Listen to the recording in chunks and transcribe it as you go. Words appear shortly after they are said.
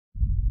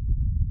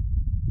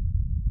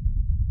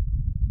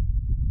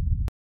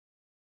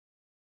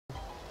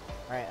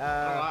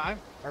Alright,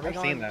 I've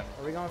seen that.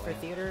 Are we going for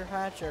theater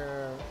hatch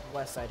or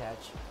west side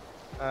hatch?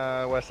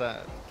 West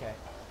side. Okay.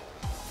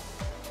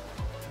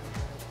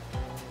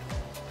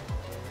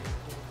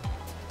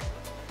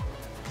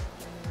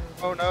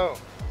 Oh no! It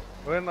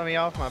wouldn't let me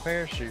off my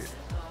parachute.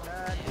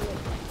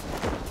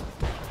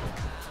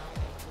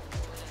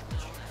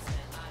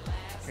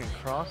 Fucking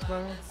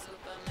crossbow?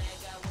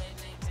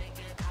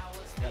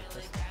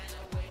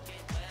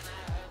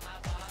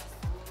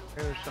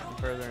 There's something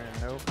further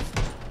in. Nope.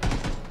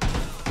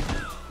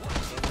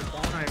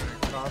 Not even a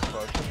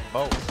crossbow, it's just a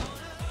bow.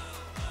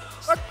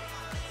 What?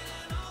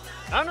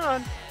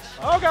 Run!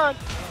 Oh god!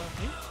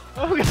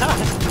 Oh god!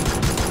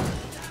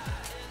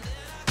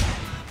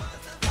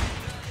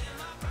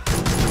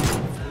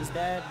 He's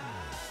dead.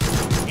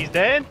 He's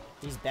dead?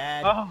 He's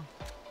dead. Oh.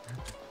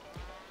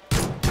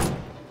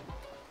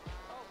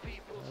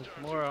 There's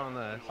more on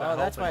the. Oh,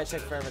 that's why it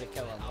took forever to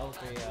kill him. Level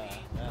 3,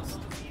 best.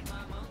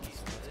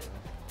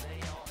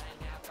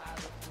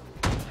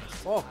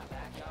 Whoa!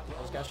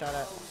 Just got shot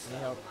at. Need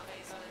help.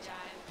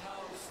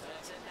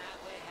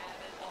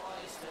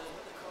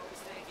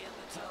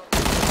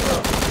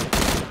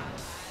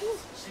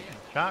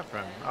 Shot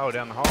from. Oh,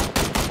 down the hall.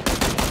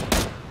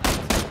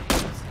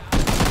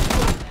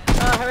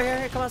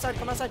 Here, come outside,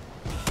 come outside.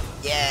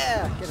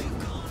 Yeah! Get him.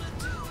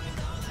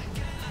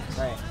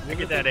 Alright.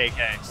 Look at that AK.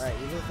 Alright,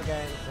 you move the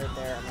guy right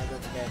there. I'm gonna go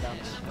with the guy down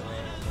the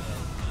way.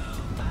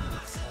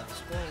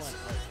 School went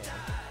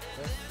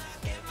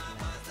okay.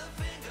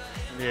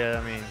 Yeah,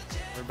 I mean,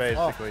 we're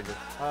basically just.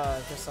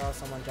 I just saw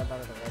someone jump out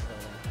of the red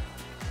building.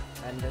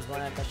 And there's one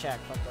at the shack.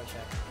 Fuck that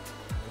shack.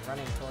 They're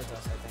running towards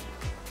us, I think.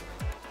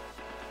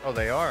 Oh,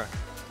 they are.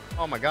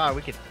 Oh my god,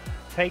 we could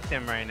take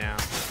them right now.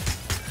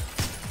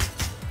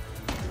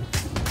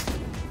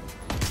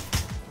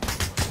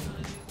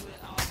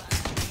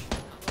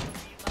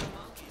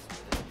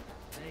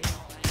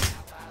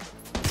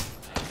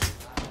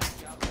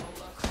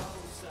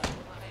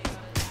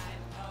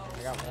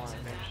 I got one.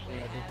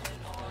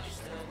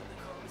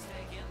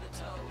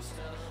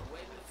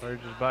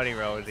 Where's his buddy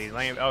Rose? He's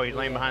laying. Oh, he's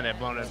laying behind that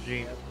blown up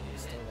Jeep. Yep,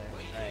 he's still there.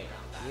 Alright,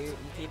 you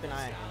keep an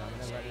eye on him.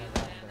 I'm gonna run around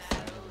this side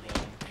of the building.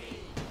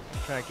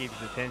 Trying to keep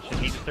his attention.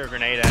 He just threw a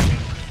grenade at me.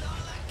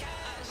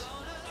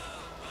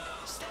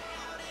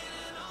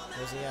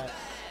 Where's he at?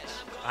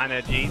 Behind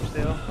that Jeep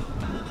still.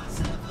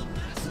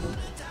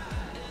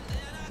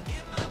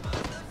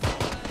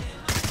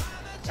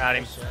 Got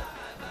him. Shit.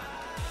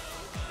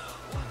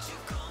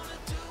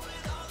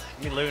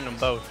 Me looting them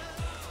both.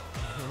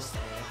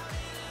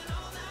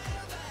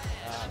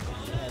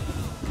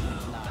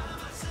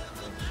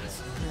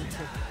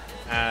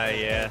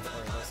 Yeah.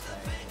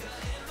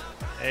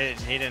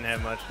 He didn't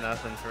have much,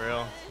 nothing for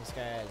real. This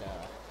guy had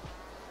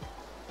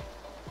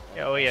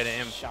Yeah, oh, he had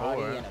an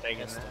shoddy M4. and a I'm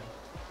taking pistol.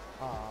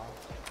 that. Aw.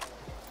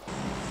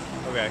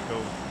 Okay,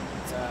 cool.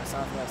 It's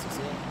southwest, you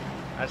see it?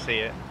 I see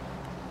it.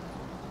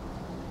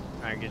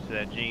 Alright, get to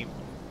that Jeep.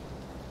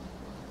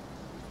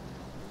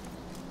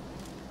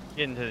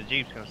 Getting to the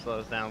Jeep's gonna slow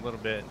us down a little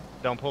bit.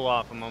 Don't pull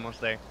off, I'm almost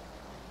there.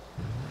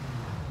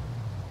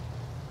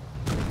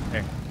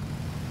 There.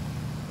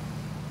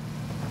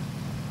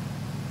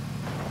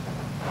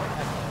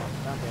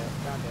 Don't do it.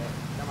 Don't do it.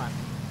 Come on.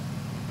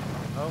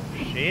 Oh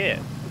shit.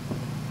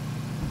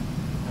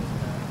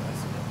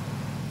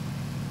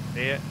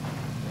 See it? Yeah,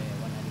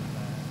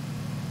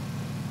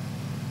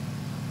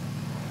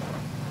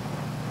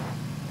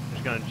 195.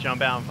 Just gonna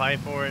jump out and fight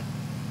for it.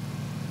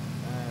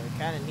 We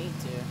kind of need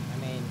to. I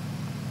mean,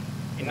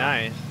 Be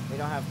nice. we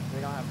don't have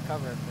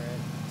cover for it.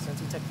 Since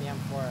he took the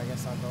M4, I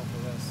guess I'll go for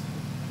this.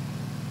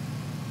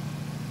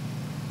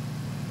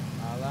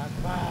 Allah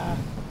Akbar.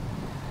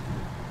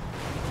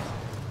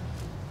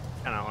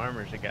 What kind of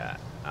armor's it got?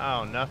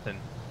 Oh, nothing.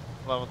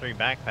 Level 3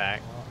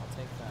 backpack. Well, I'll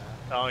take that.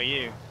 It's all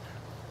you.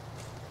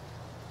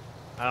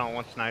 I don't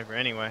want sniper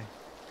anyway.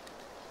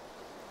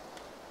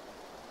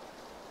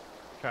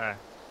 Try to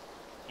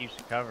keep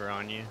some cover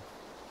on you.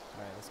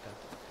 Alright, let's go.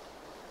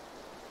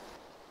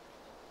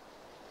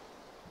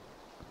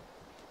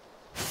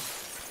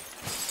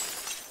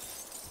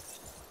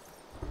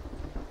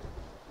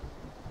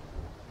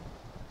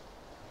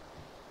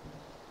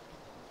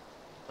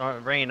 Oh,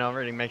 rain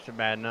already makes it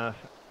bad enough.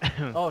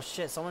 Oh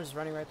shit, someone's just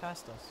running right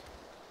past us.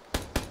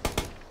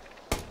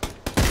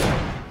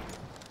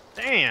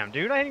 Damn,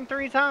 dude, I hit him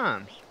 3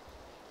 times.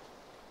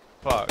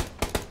 Fuck.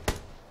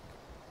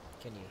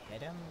 Can you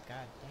hit him?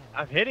 God damn.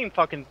 I've hit him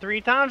fucking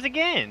 3 times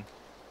again.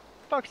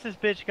 Fuck's this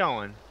bitch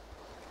going?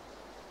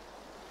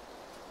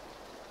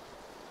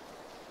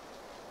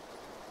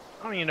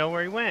 I don't even know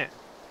where he went.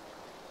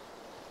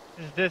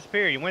 He just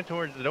disappeared. He went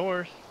towards the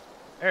doors.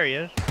 There he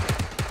is.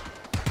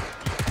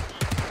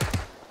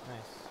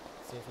 Nice.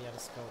 See if he had a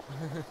scope.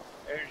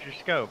 There's your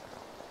scope.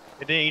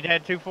 He'd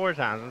had 2 4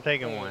 times. I'm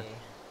taking one.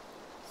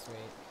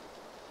 Sweet.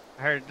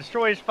 I heard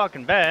destroy his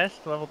fucking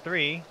best. Level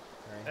 3. Right.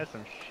 That's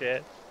some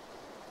shit.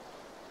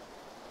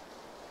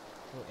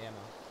 Ooh, ammo.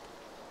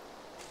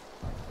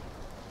 I'm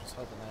just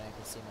hoping that I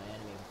can see my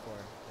enemy before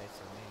they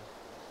see me.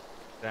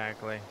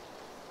 Exactly.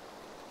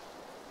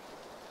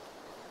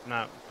 I'm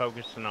not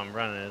focusing on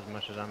running as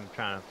much as I'm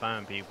trying to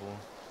find people.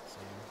 Same.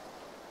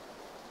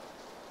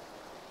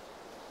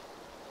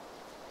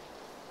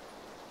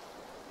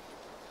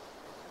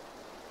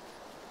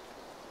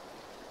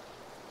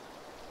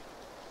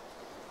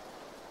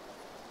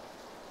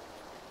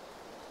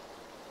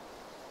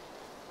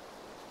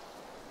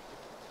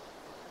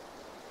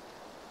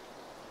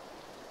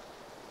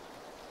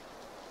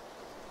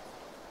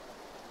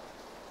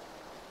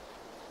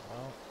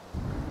 Well,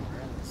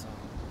 we're in the zone.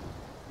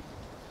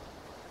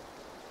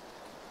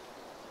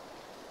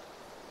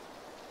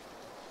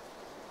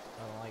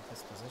 I don't like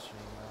this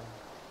positioning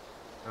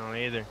though. I don't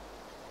either.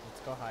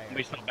 Let's go higher. It'll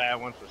be so bad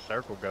once the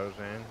circle goes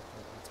in.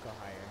 Let's go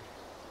higher.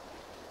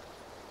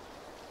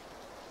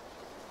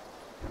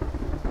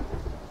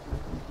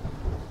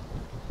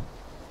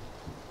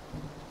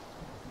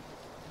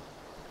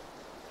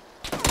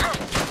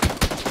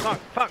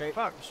 Fuck, Straight,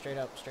 fuck. Straight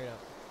up, straight up.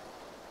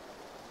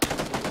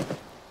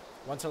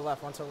 One to the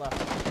left, one to the left.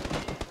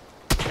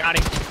 Got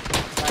him.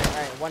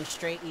 Alright, one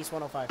straight east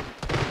 105.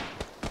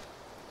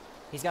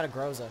 He's got a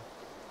Groza.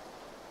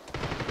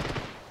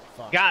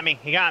 Fuck. Got me.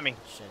 He got me.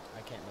 Shit,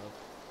 I can't move.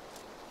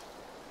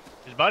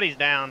 His buddy's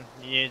down.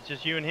 Yeah, it's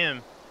just you and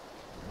him.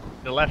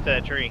 To the left of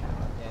that tree.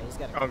 Yeah, he's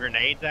got a Throwing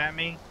grenades at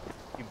me.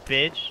 You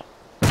bitch.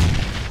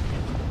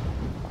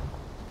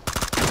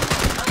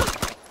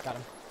 Got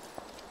him.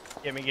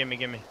 Gimme, gimme,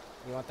 gimme.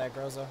 You want that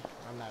Groza?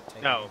 I'm not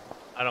taking No, it.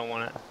 I don't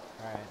want it.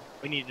 Alright.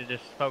 We need to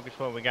just focus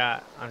what we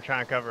got. I'm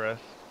trying to cover us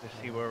to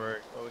see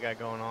what we got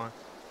going on.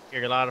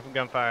 Hear a lot of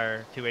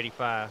gunfire.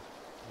 285.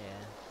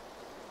 Yeah.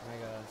 I'm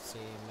gonna go see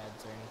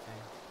meds or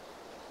anything.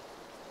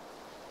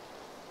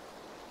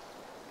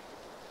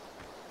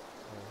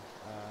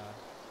 Oh,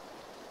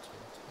 2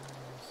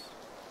 times.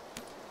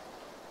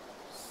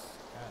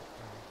 God,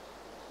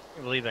 I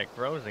can't believe that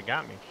Groza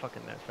got me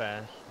fucking that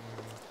fast.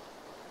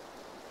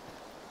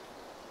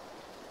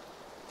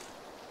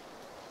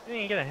 He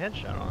didn't get a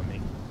headshot on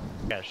me.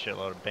 Got a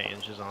shitload of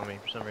bandages on me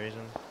for some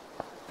reason.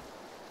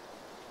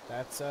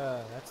 That's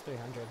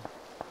 300.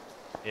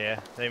 Yeah,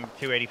 they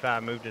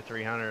 285 moved to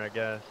 300, I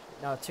guess.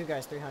 No, 2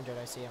 guys 300.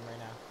 I see him right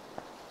now.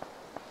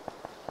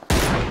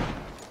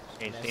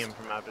 Can't see him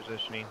from my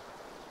positioning.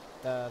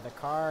 The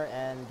car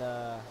and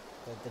the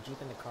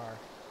Jeep in the car.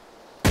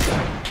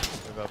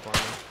 Move up on me.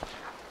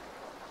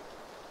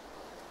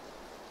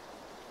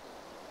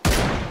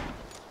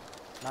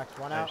 Knocked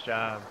one Nice out.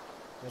 job.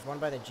 There's one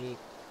by the Jeep.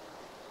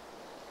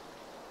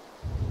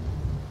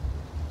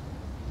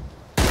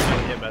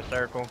 Hit by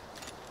circle.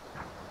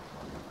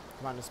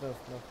 Come on, let's move.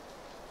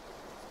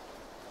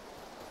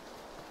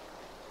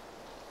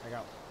 I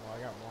got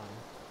one.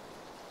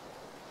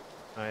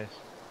 Nice.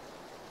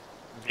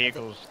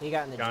 Vehicles He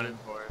got in the gunning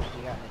Jeep. for us.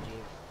 He got in the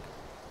Jeep.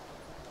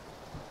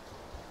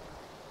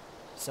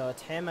 So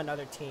it's him,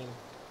 another team.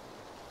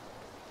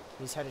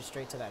 He's headed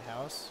straight to that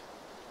house.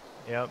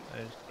 Yep, I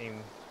just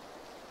seen.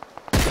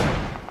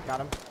 Got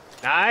him.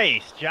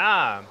 Nice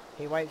job.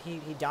 He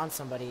downed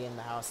somebody in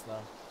the house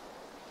though.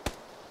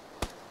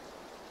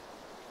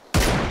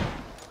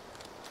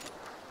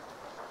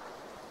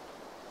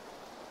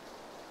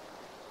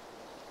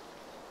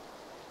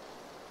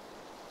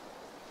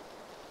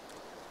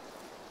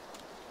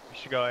 We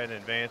should go ahead and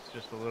advance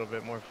just a little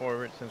bit more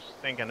forward since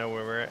I think I know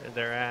where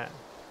they're at.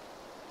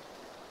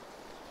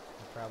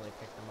 I'll probably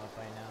pick them up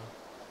by now.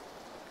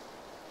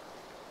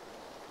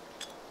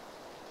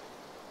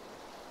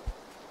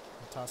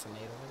 I'll toss a nade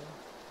over there.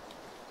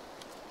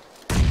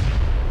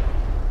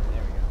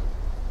 There we go.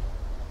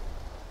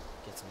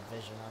 Get some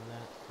vision on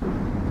that.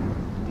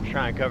 I'm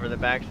trying to cover the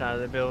backside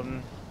of the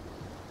building.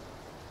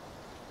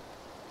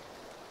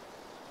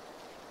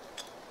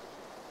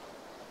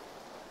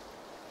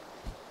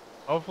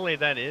 Hopefully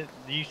that is.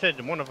 You said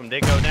one of them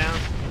did go down?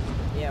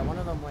 Yeah, one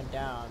of them went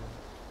down.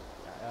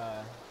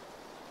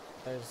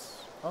 There's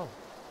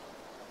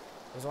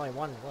only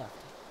one left.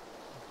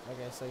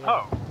 Okay, so yeah.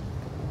 Oh.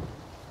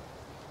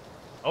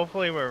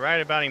 Hopefully we're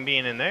right about him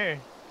being in there.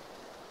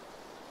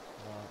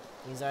 Well,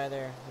 he's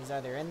either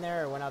in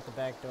there or went out the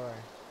back door.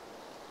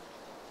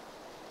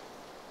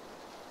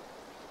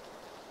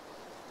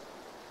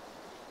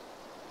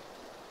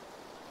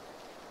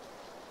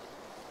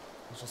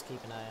 Let's just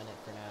keep an eye on it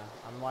for now.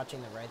 I'm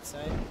watching the right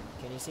side.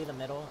 Can you see the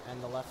middle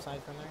and the left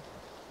side from there?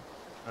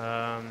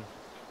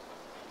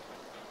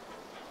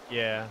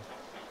 Yeah.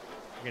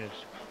 I'm gonna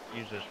just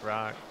use this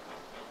rock.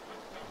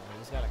 Oh,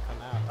 he's gotta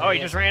come out. Oh, he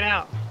just ran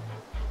out.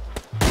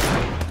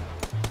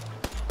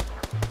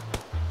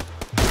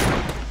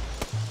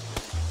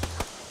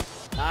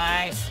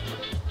 Nice!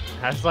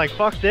 I was like,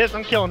 fuck this,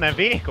 I'm killing that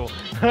vehicle.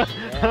 Yeah,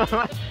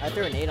 I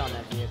threw a nade on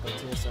that vehicle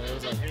too, so it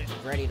was like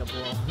ready to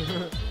blow.